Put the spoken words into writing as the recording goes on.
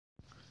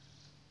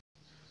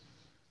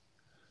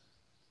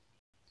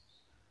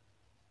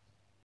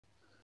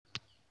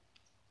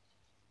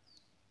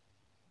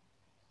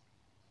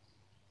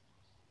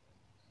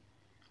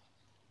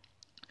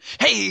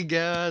Hey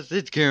guys,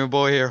 it's Karen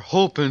Boy here.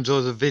 Hope you enjoy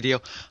the video.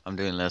 I'm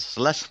doing this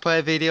Let's Play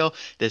video.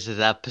 This is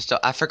episode,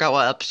 I forgot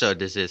what episode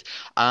this is.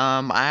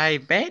 I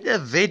made a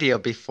video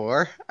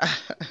before,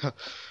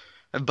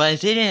 but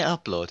it didn't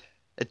upload.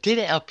 It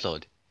didn't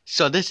upload.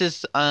 So this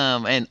is,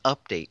 an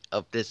update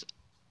of the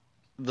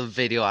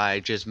video I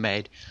just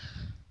made,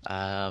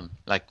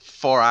 like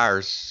 4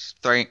 hours,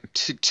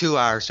 2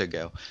 hours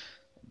ago.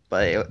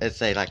 But it's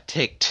like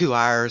take 2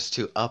 hours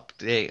to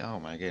update.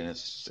 Oh my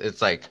goodness,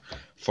 it's like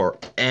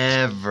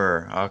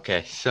forever.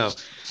 Okay, so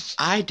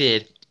I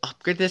did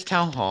upgrade this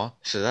town hall,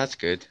 so that's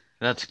good.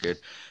 That's good.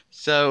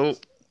 So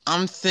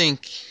I'm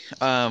thinking,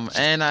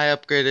 and I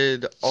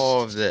upgraded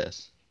all of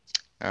this.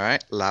 All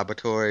right,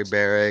 laboratory,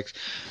 barracks,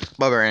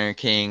 Barbarian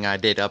King. I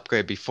did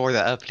upgrade before the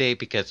update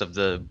because of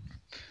the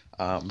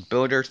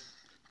builder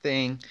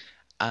thing.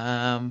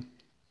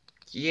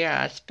 Yeah,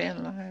 I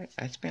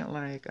spent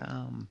like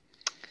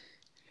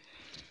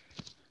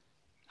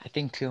I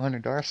think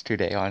 $200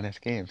 today on this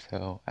game,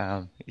 so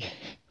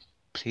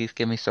please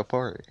give me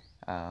support.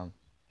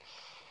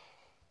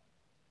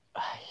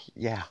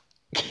 Yeah.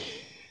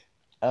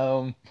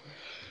 um,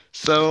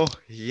 so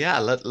yeah,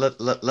 let's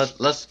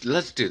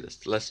do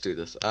this. Let's do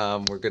this.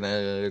 We're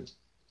gonna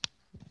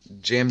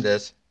jam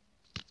this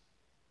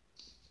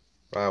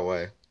right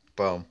away.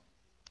 Boom.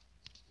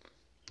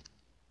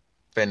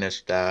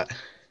 Finish that.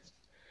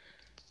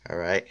 All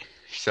right.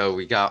 So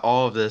we got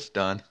all of this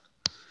done.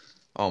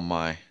 Oh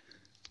my.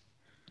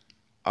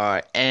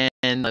 Alright,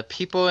 and the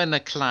people in the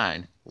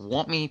clan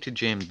want me to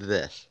gym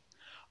this.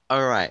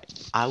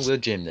 Alright, I will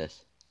gym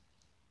this.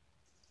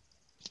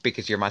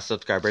 Because you're my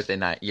subscribers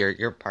and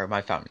you're part of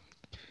my family.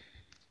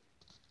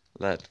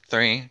 Let's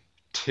 3,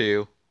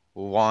 2,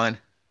 1.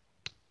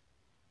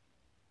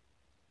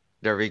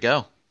 There we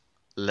go.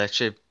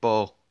 Let's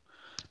bowl.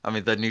 I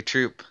mean the new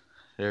troop.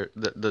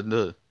 The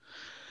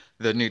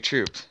new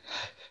troops.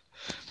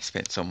 I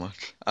spent so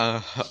much.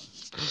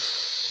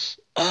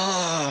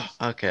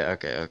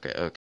 Okay.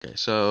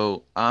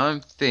 So I'm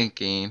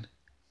thinking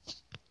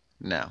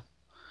now.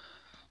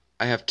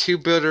 I have 2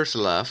 builders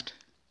left.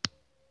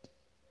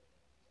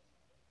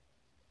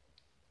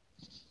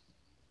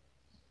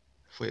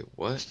 Wait,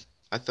 what?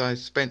 I thought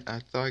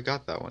I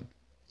got that one.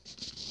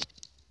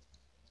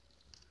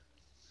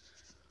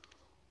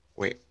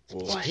 Wait,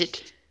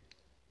 what?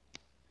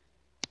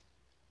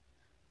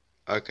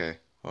 Okay,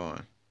 hold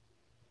on.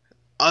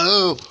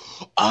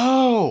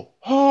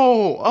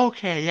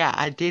 Okay, yeah,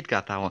 I did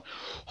got that one.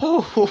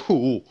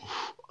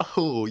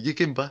 You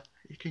can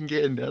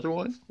get another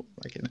one? Oh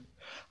my goodness.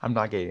 I'm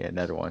not getting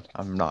another one.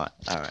 I'm not.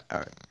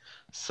 Alright.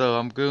 So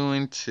I'm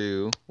going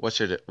to, what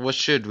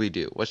should we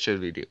do?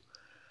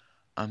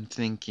 I'm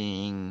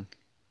thinking,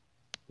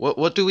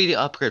 what do we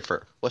upgrade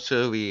for? What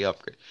should we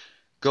upgrade?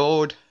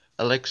 Gold,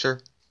 elixir,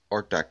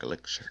 or dark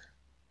elixir?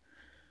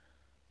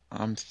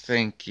 I'm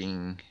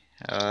thinking,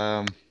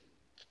 well,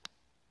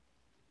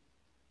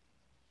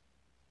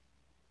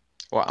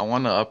 I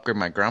want to upgrade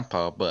my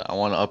grandpa, but I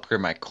want to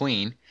upgrade my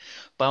queen,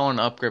 but I want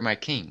to upgrade my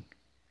king.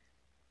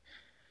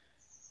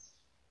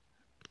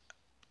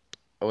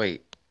 Oh,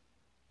 wait.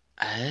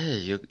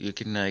 You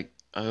can like,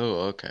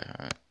 oh, okay,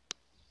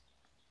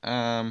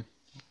 alright.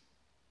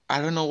 I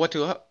don't know what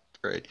to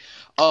upgrade.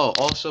 Oh,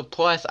 also,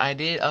 plus, I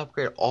did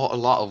upgrade a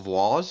lot of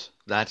walls.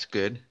 That's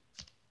good.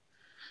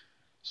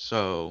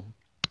 So,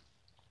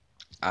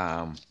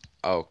 oh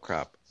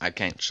crap. I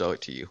can't show it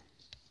to you.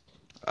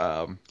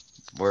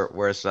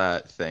 Where's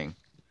that thing?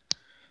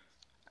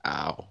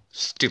 Ow.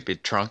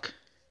 Stupid trunk.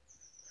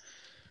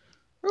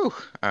 Whew.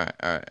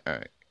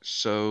 Alright.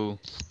 So,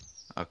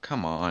 oh,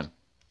 come on.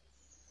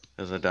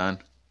 Is it done?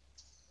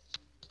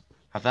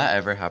 Have that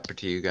ever happened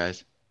to you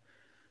guys?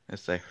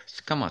 It's like,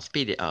 come on,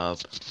 speed it up.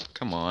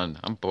 Come on,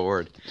 I'm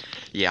bored.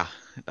 Yeah,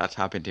 that's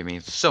happened to me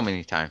so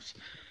many times.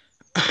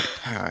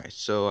 Alright,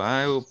 so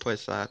I will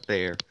place that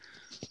there.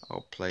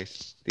 I'll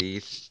place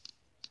these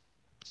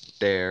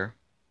there.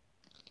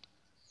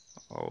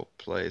 I'll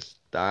place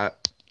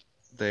that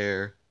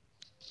there.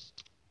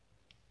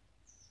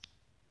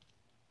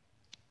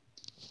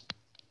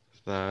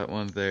 That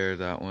one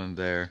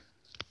there.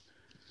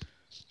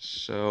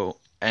 So,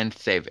 and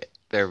save it.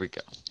 There we go.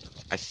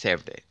 I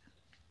saved it.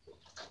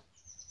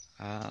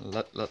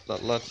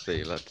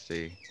 Let's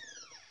see.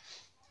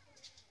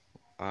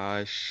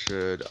 I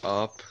should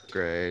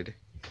upgrade.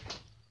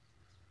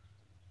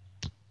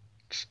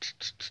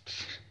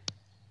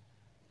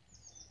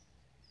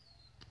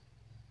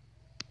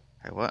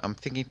 Hey, what? I'm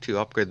thinking to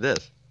upgrade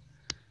this.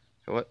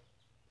 Hey, what?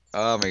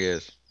 Oh my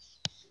goodness.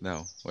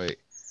 No, wait.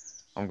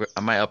 I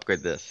might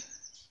upgrade this.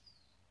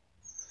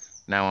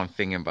 Now I'm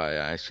thinking about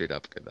it. I should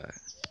upgrade that.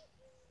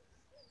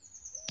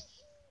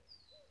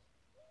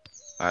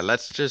 Alright,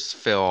 let's just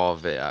fill all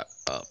of it up.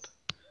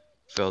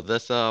 Fill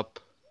this up.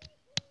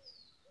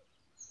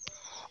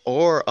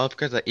 Or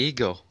upgrade the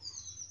eagle.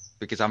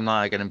 Because I'm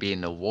not going to be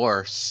in the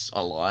war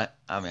a lot.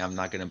 I mean, I'm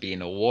not going to be in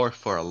the war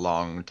for a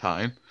long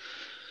time.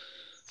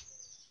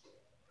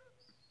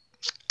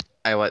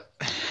 I want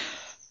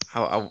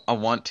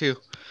to,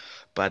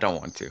 but I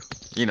don't want to.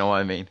 You know what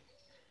I mean?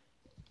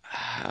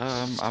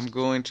 I'm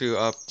going to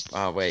up.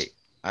 Wait.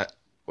 I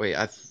wait.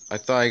 I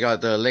thought I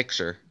got the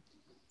elixir.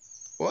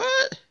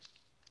 What?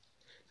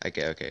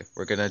 Okay.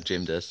 We're gonna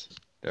gym this.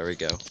 There we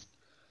go.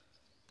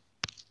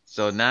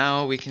 So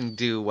now we can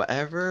do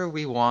whatever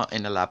we want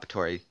in the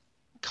laboratory.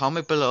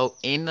 Comment below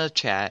in the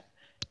chat,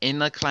 in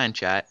the clan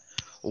chat,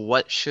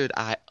 what should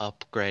I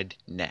upgrade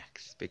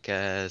next?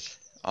 Because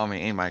I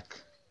mean, in my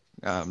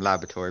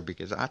laboratory,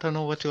 because I don't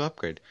know what to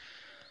upgrade.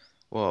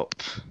 Well,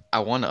 I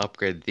want to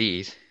upgrade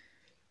these,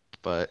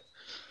 but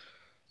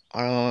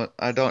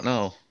I don't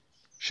know.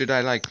 Should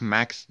I like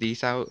max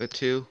these out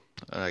too?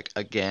 Like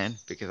again,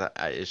 because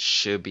it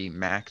should be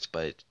max,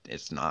 but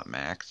it's not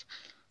max.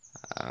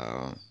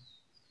 Um,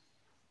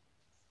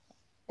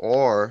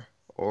 or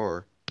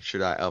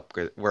should I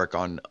work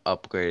on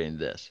upgrading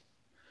this?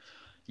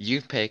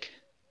 You pick.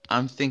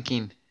 I'm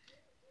thinking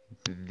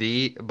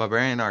the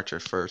Barbarian Archer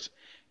first,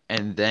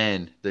 and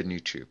then the new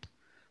troop.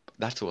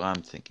 That's what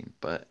I'm thinking,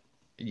 but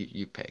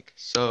you pick.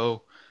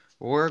 So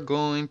we're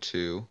going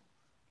to.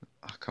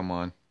 Oh, come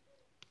on.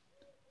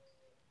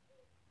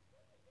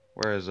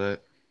 Where is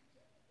it?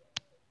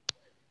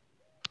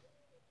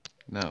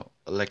 No,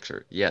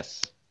 elixir.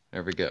 Yes.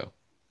 There we go.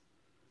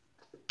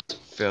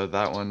 Fill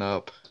that one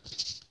up.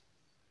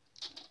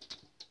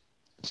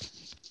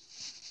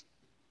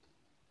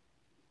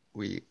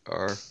 We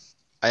are.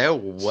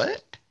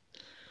 What?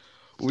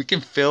 We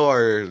can fill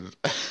our.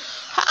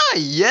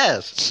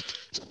 Yes!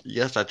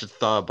 Yes, I just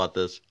thought about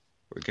this.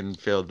 We can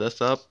fill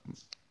this up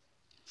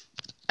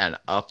and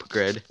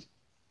upgrade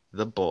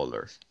the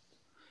bowler.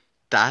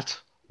 That's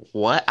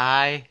what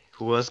I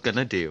was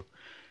gonna do.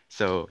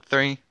 So,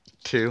 3,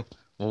 2,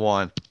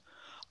 1.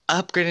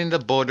 Upgrading the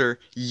boulder.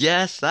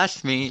 Yes,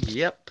 that's me.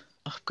 Yep.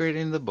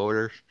 Upgrading the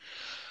boulder.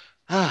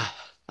 Ah,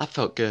 that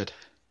felt good.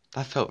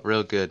 That felt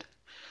real good.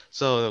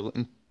 So,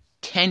 in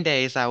 10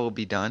 days, I will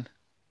be done.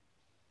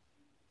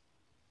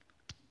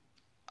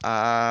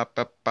 Ba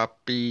ba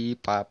bee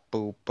ba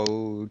boo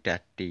boo da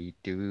dee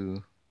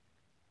doo.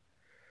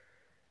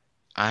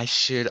 I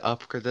should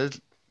upgrade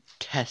the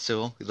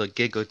Tesla, the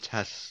Giga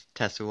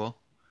Tesla.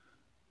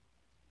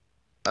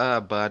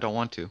 But I don't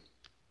want to.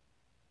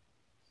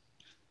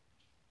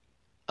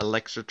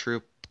 Alexa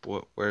Troop,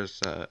 where's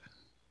that?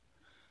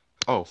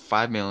 Oh,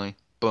 5 million.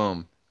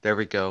 Boom. There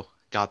we go.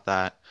 Got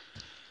that.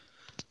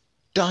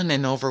 Done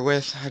and over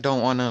with. I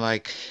don't want to,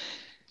 like,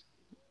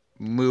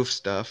 move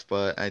stuff,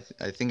 but I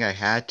think I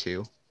had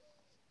to.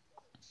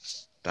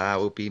 That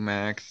would be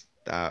max.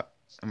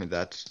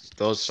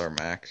 Those are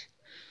max.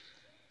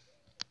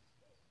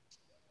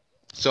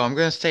 So I'm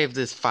gonna save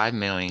this 5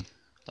 million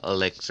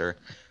elixir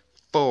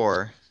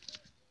for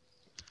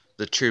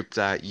the troop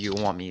that you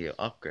want me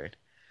to upgrade.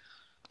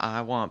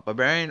 I want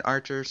Barbarian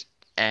Archers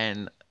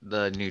and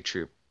the new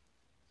troop.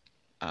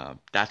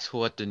 That's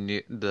what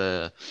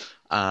the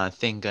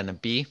thing gonna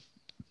be.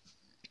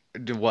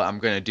 What I'm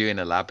gonna do in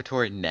the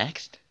laboratory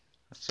next.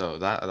 So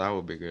that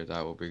will be good.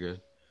 That will be good.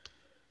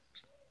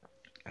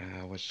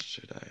 What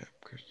should I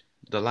upgrade?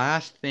 The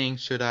last thing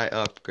should I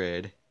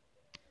upgrade?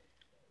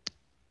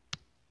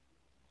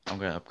 I'm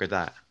gonna upgrade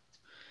that.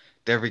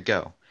 There we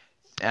go.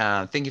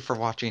 Thank you for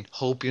watching.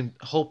 Hope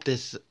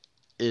this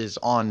is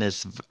on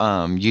this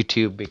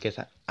YouTube, because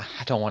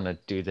I don't want to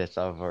do this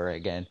over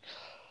again.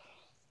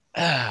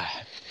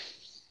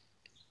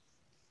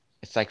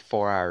 It's like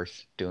 4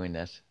 hours doing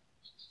this.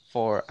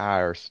 4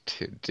 hours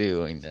to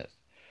doing this.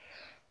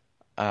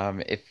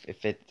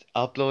 If it's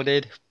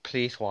uploaded,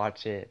 please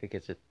watch it,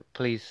 because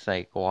please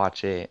like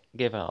watch it,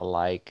 give it a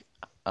like,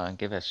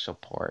 give it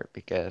support,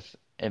 because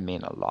it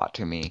means a lot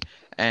to me.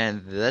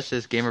 And this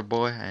is Gamer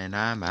Boy, and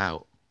I'm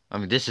out.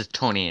 This is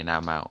Tony, and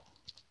I'm out.